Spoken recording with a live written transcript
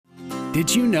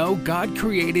Did you know God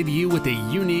created you with a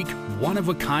unique,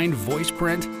 one-of-a-kind voice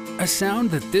print? A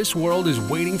sound that this world is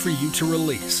waiting for you to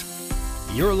release.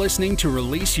 You're listening to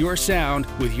Release Your Sound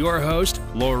with your host,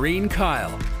 Laureen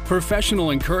Kyle,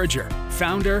 professional encourager,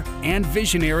 founder, and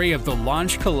visionary of the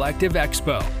Launch Collective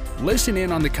Expo. Listen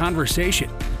in on the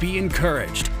conversation, be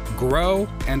encouraged, grow,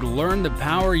 and learn the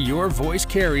power your voice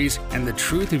carries and the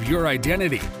truth of your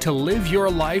identity to live your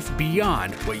life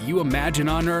beyond what you imagine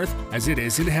on earth as it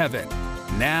is in heaven.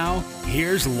 Now,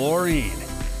 here's Laureen.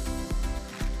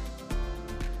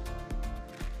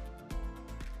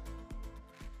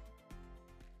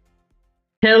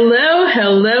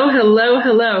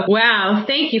 Hello. Wow,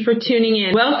 thank you for tuning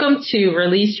in. Welcome to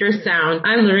Release Your Sound.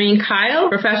 I'm Laureen Kyle,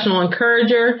 professional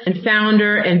encourager and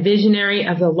founder and visionary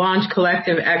of the Launch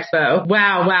Collective Expo.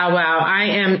 Wow. I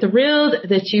am thrilled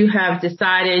that you have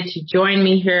decided to join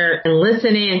me here and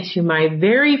listen in to my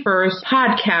very first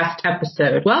podcast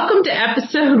episode. Welcome to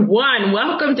episode one.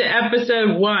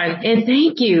 And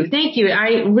thank you.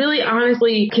 I really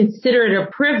honestly consider it a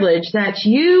privilege that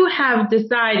you have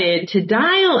decided to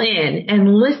dial in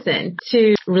and listen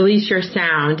to Release Your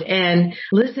Sound and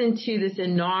listen to this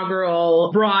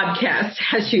inaugural broadcast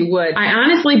as you would. I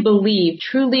honestly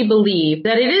truly believe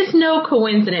that it is no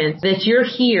coincidence that you're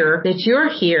here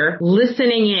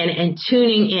listening in and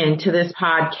tuning in to this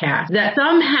podcast. That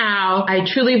somehow I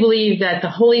truly believe that the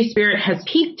Holy Spirit has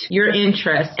piqued your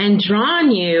interest and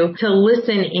drawn you to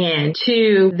listen in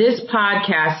to this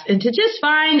podcast and to just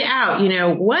find out,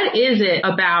 what is it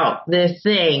about this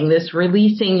thing, this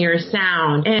releasing your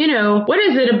sound? And, what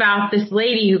is it about this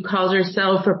lady who calls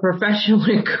herself a professional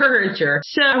encourager?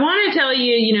 So I want to tell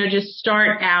you, just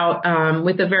start out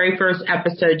with the very first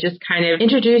episode, just kind of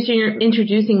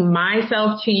introducing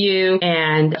myself to you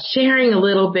and sharing a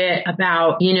little bit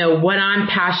about, what I'm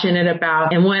passionate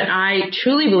about and what I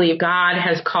truly believe God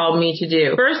has called me to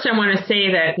do. First, I want to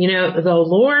say that, the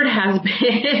Lord has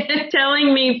been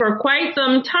telling me for quite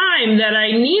some time that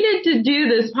I needed to do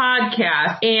this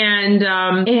podcast. And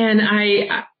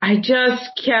I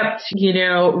just kept,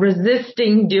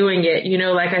 resisting doing it.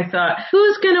 Like I thought,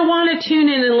 who's going to want to tune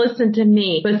in and listen to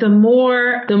me? But the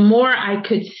more I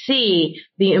could see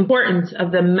the importance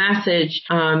of the message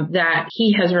that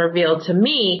He has revealed to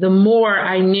me, the more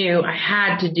I knew I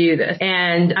had to do this.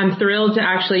 And I'm thrilled to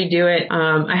actually do it.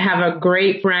 I have a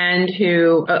great friend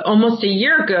who almost a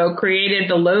year ago created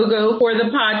the logo for the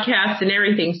podcast and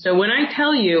everything. So when I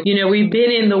tell you, we've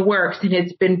been in the works and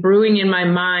it's been brewing in my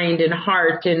mind and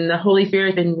heart, and the Holy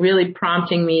Spirit has been really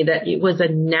prompting me that it was a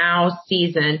now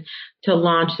season to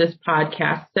launch this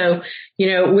podcast. So,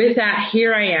 with that,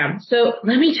 here I am. So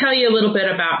let me tell you a little bit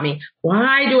about me.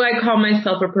 Why do I call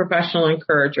myself a professional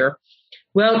encourager?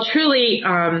 Well, truly,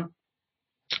 I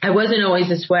wasn't always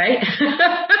this way.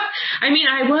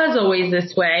 I was always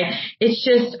this way. It's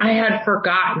just I had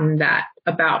forgotten that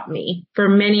about me for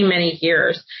many, many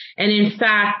years. And in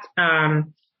fact,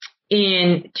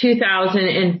 in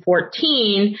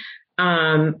 2014,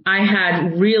 I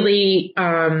had really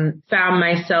found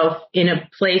myself in a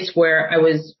place where I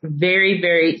was very,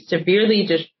 very severely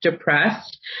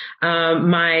depressed.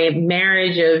 My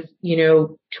marriage of,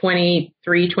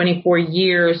 23, 24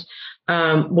 years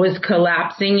was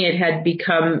collapsing. It had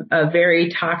become a very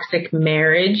toxic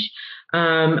marriage.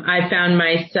 I found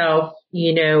myself,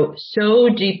 so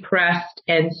depressed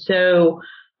and so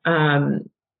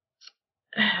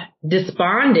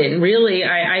despondent. Really,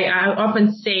 I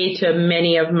often say to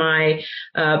many of my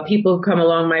people who come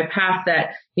along my path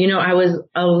that, I was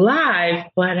alive,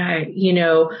 but I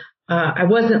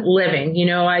wasn't living.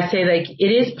 I say it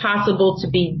is possible to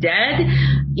be dead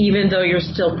even though you're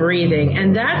still breathing.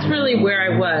 And that's really where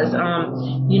I was.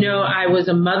 I was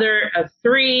a mother of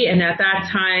 3, and at that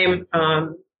time,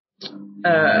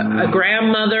 a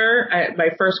grandmother. My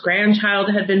first grandchild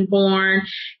had been born,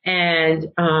 and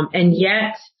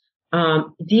yet,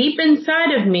 deep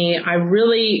inside of me, I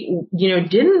really,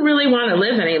 didn't really want to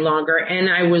live any longer, and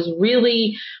I was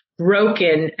really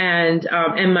broken, and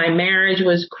my marriage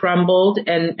was crumbled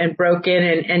and broken,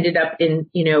 and ended up in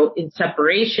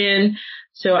separation.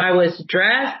 So I was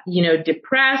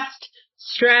depressed,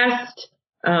 stressed.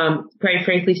 Quite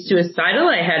frankly, suicidal.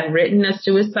 I had written a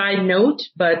suicide note,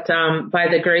 but by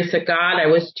the grace of God, I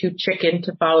was too chicken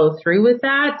to follow through with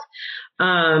that.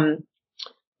 And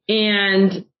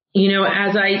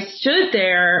as I stood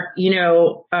there,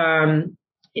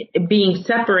 being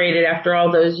separated after all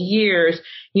those years,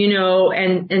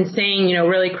 and saying,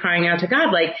 really crying out to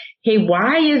God, hey,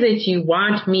 why is it you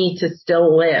want me to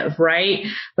still live, right?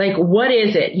 What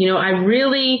is it? I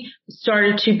really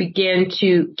started to begin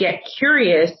to get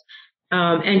curious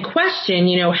and question,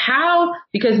 how,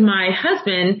 because my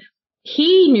husband,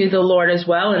 he knew the Lord as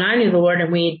well, and I knew the Lord,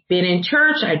 and we'd been in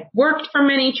church. I'd worked for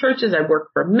many churches. I worked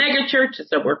for mega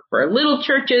churches. I worked for little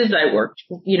churches. I worked,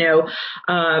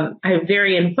 I'm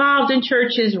very involved in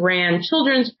churches, ran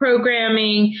children's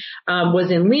programming,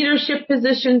 was in leadership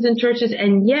positions in churches.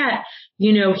 And yet,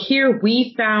 here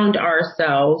we found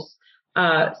ourselves,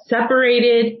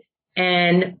 separated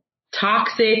and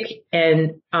toxic,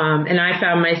 and I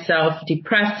found myself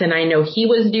depressed, and I know he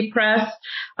was depressed,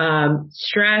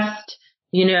 stressed,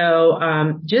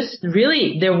 just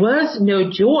really there was no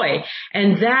joy.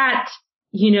 And that,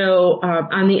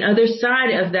 on the other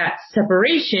side of that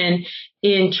separation,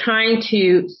 in trying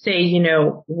to say,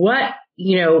 what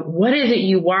is it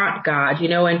you want, God,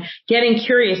 and getting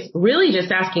curious, really just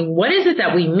asking, what is it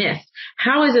that we missed?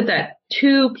 How is it that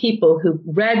two people who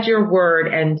read your word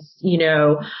and,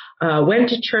 went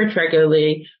to church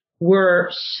regularly were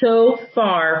so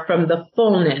far from the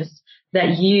fullness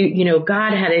that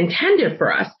God had intended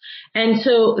for us? And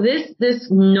so this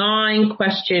gnawing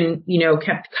question,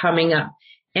 kept coming up.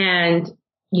 And,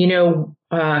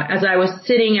 as I was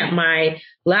sitting at my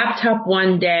laptop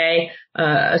one day,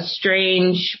 a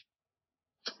strange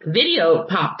video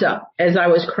popped up as I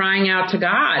was crying out to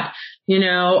God,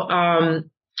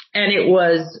 and it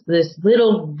was this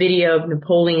little video of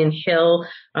Napoleon Hill,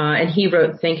 and he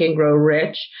wrote Think and Grow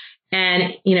Rich.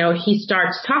 And, he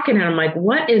starts talking, and I'm like,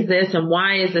 what is this? And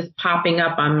why is this popping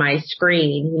up on my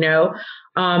screen? And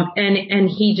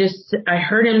I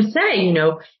heard him say,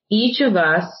 each of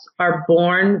us are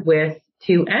born with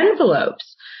two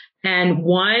envelopes, and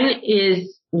one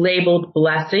is labeled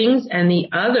blessings and the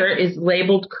other is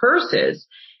labeled curses.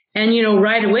 And,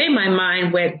 right away my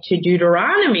mind went to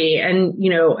Deuteronomy and,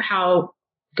 how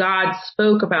God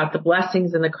spoke about the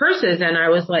blessings and the curses. And I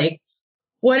was like,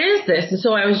 what is this? And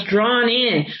so I was drawn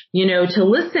in, to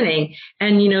listening.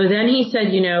 And, then he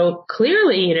said,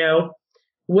 clearly,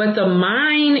 what the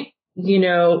mind,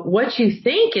 what you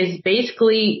think is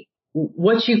basically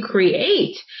what you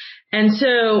create. And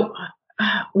so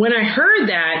when I heard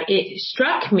that, it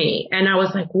struck me, and I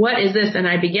was like, what is this? And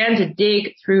I began to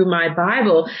dig through my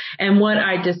Bible, and what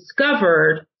I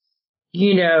discovered,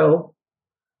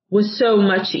 was so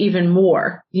much even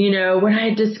more. What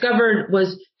I discovered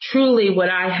was truly what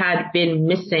I had been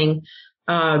missing,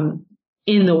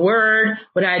 in the Word,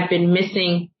 what I had been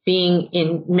missing being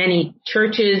in many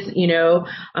churches,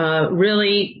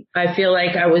 really, I feel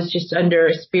like I was just under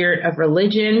a spirit of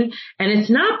religion. And it's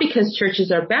not because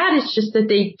churches are bad. It's just that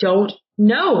they don't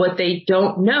know what they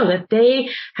don't know, that they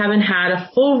haven't had a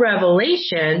full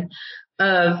revelation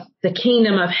of the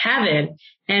kingdom of heaven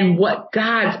and what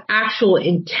God's actual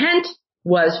intent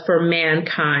was for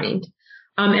mankind,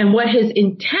 and what his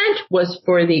intent was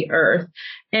for the earth.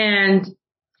 And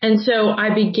so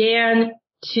I began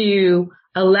to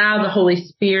allow the Holy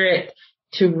Spirit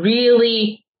to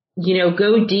really,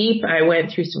 go deep. I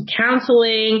went through some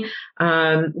counseling,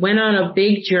 went on a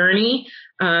big journey,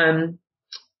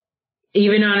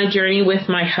 even on a journey with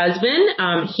my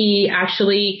husband. He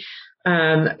actually,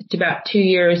 about 2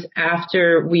 years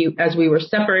after as we were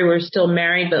separated, we were still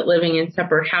married, but living in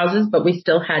separate houses, but we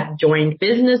still had joined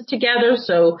business together.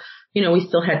 So, we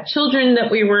still had children that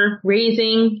we were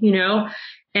raising,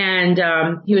 and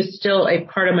he was still a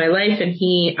part of my life, and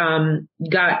he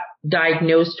got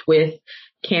diagnosed with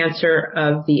cancer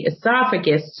of the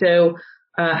esophagus. So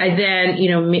I then,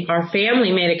 our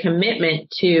family made a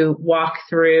commitment to walk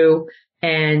through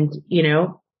and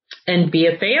be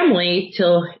a family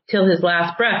till his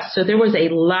last breath. So there was a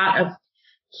lot of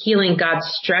healing. God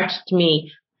stretched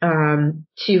me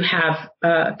to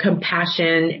have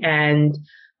compassion and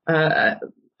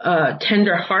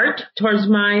tender heart towards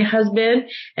my husband.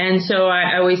 And so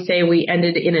I always say we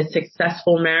ended in a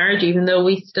successful marriage. Even though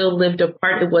we still lived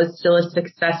apart, it was still a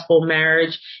successful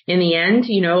marriage in the end.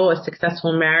 A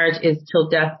successful marriage is till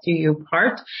death do you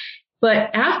part.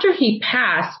 But after he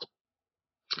passed,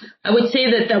 I would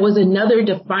say that was another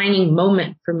defining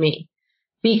moment for me,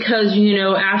 because,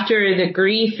 after the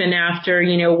grief and after,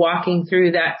 walking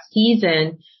through that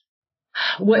season,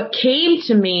 what came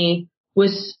to me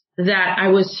was that I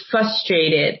was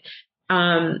frustrated,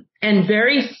 and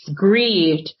very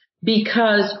grieved,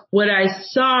 because what I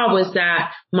saw was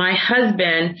that my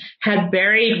husband had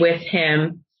buried with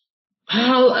him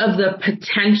all of the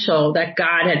potential that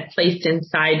God had placed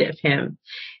inside of him,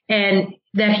 and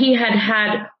that he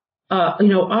had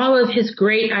all of his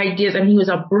great ideas. And he was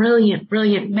a brilliant,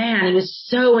 brilliant man. He was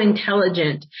so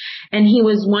intelligent, and he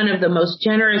was one of the most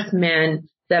generous men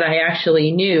that I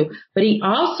actually knew. But he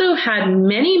also had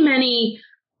many, many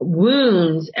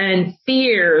wounds and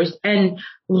fears and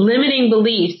limiting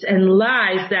beliefs and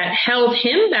lies that held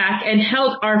him back and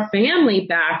held our family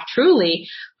back, truly,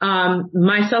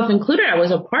 myself included. I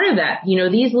was a part of that.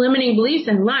 These limiting beliefs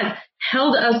and lies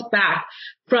held us back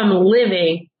from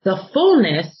living the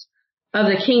fullness of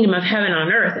the kingdom of heaven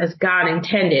on earth as God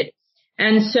intended.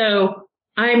 And so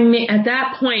at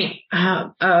that point,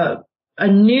 a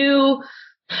new,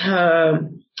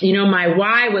 my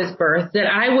why was birthed, that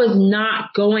I was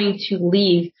not going to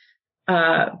leave,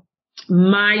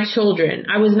 my children.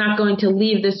 I was not going to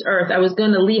leave this earth. I was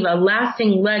going to leave a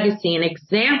lasting legacy, an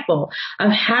example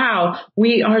of how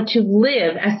we are to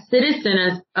live as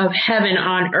citizens of heaven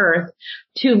on earth,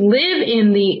 to live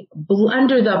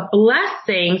under the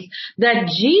blessings that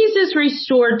Jesus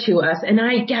restored to us. And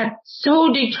I got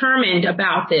so determined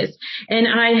about this. And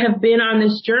I have been on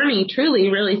this journey truly,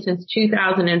 really since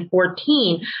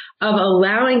 2014 of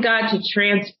allowing God to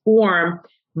transform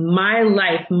my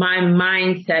life, my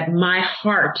mindset, my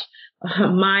heart,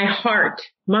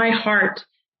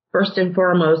 first and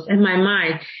foremost, and my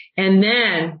mind. And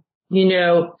then,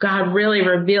 God really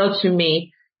revealed to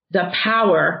me the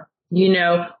power.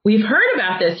 We've heard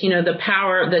about this, the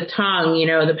power of the tongue,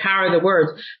 the power of the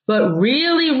words, but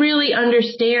really, really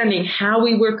understanding how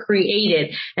we were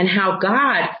created and how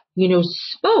God,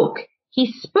 spoke.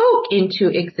 He spoke into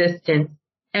existence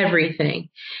everything.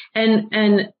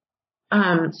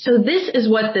 So this is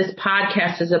what this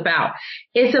podcast is about.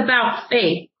 It's about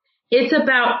faith. It's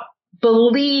about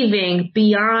believing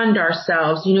beyond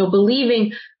ourselves,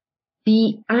 believing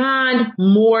beyond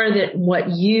more than what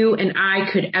you and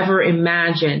I could ever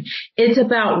imagine. It's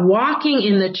about walking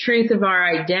in the truth of our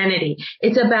identity.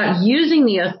 It's about using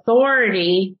the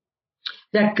authority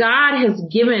that God has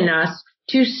given us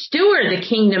to steward the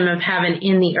kingdom of heaven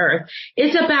in the earth.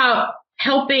 It's about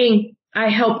I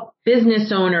help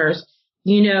business owners,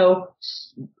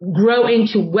 grow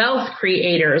into wealth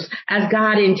creators as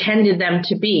God intended them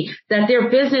to be, that their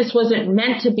business wasn't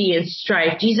meant to be in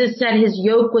strife. Jesus said his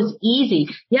yoke was easy.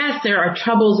 Yes, there are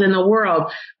troubles in the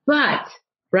world, but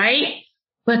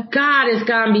God has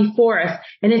gone before us,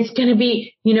 and it's going to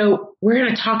be, we're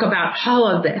going to talk about all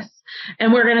of this,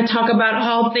 and we're going to talk about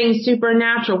all things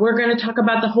supernatural. We're going to talk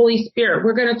about the Holy Spirit.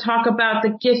 We're going to talk about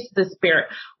the gifts of the Spirit.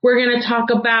 We're going to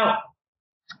talk about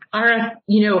our,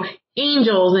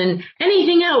 angels and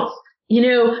anything else,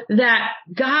 that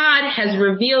God has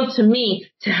revealed to me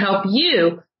to help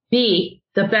you be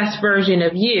the best version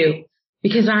of you.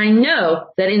 Because I know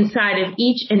that inside of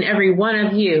each and every one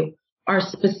of you are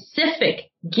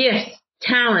specific gifts,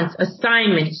 talents,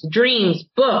 assignments, dreams,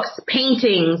 books,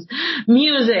 paintings,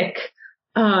 music,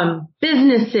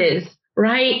 businesses,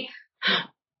 right?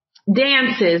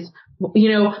 Dances,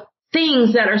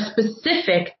 things that are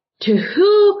specific to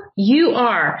who you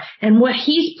are and what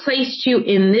he's placed you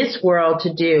in this world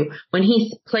to do when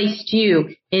he's placed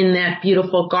you in that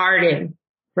beautiful garden,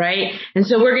 right? And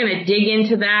so we're going to dig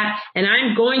into that, and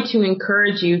I'm going to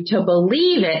encourage you to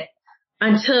believe it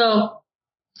until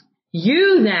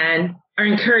you then are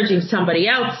encouraging somebody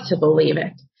else to believe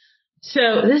it.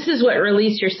 So this is what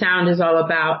Release Your Sound is all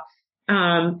about.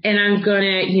 And I'm going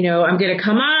to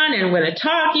come on and I'm going to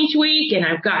talk each week, and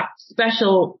I've got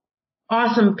special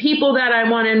awesome people that I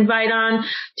want to invite on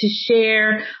to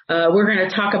share. We're going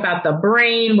to talk about the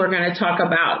brain. We're going to talk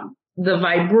about the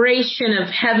vibration of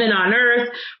heaven on earth.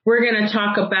 We're going to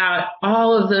talk about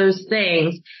all of those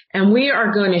things, and we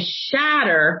are going to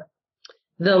shatter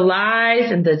the lies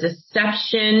and the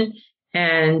deception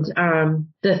and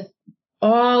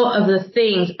all of the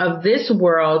things of this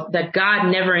world that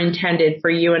God never intended for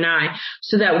you and I,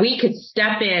 so that we could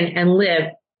step in and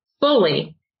live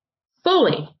fully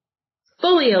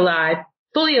alive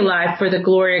for the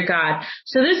glory of God.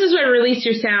 So this is what Release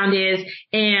Your Sound is.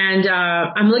 And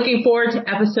I'm looking forward to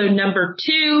episode number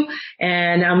 2.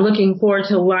 And I'm looking forward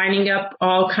to lining up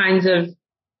all kinds of,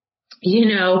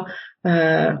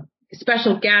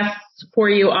 special guests for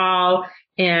you all.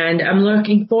 And I'm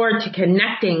looking forward to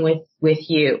connecting with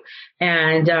you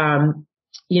and,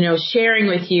 sharing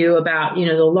with you about,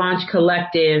 the Launch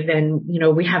Collective, and,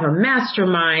 we have a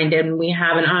mastermind, and we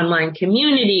have an online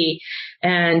community,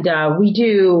 and, we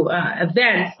do,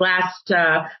 events. Last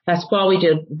fall we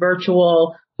did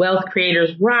virtual Wealth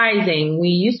Creators Rising. We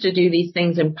used to do these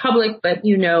things in public, but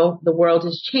the world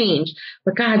has changed.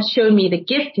 But God showed me the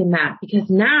gift in that, because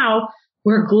now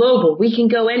we're global. We can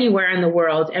go anywhere in the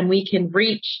world, and we can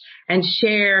reach and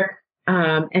share,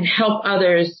 and help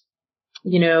others,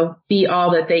 be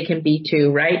all that they can be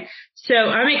too, right? So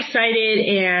I'm excited,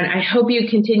 and I hope you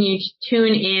continue to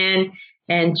tune in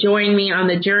and join me on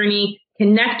the journey.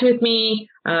 connect with me,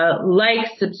 like,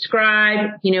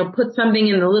 subscribe, put something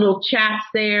in the little chats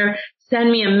there. Send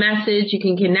me a message. You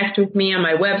can connect with me on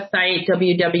my website,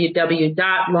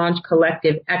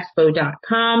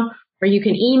 www.launchcollectiveexpo.com, or you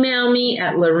can email me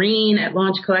at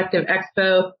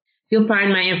Lorene@launchcollectiveexpo. You'll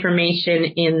find my information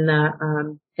in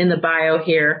the bio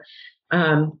here.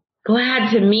 Glad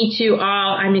to meet you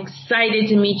all. I'm excited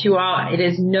to meet you all. It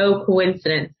is no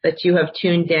coincidence that you have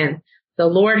tuned in. The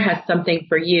Lord has something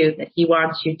for you that He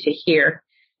wants you to hear,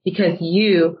 because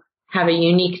you have a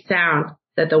unique sound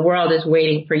that the world is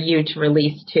waiting for you to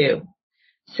release too.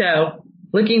 So,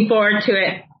 looking forward to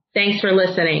it. Thanks for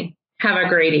listening. Have a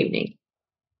great evening.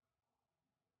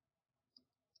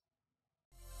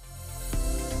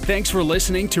 Thanks for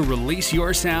listening to Release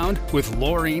Your Sound with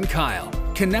Laureen Kyle.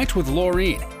 Connect with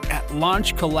Laureen at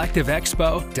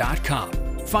launchcollectiveexpo.com.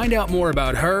 Find out more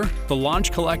about her, the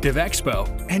Launch Collective Expo,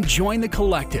 and join the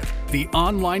Collective, the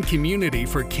online community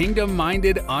for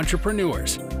kingdom-minded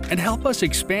entrepreneurs. And help us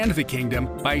expand the kingdom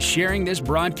by sharing this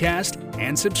broadcast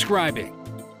and subscribing.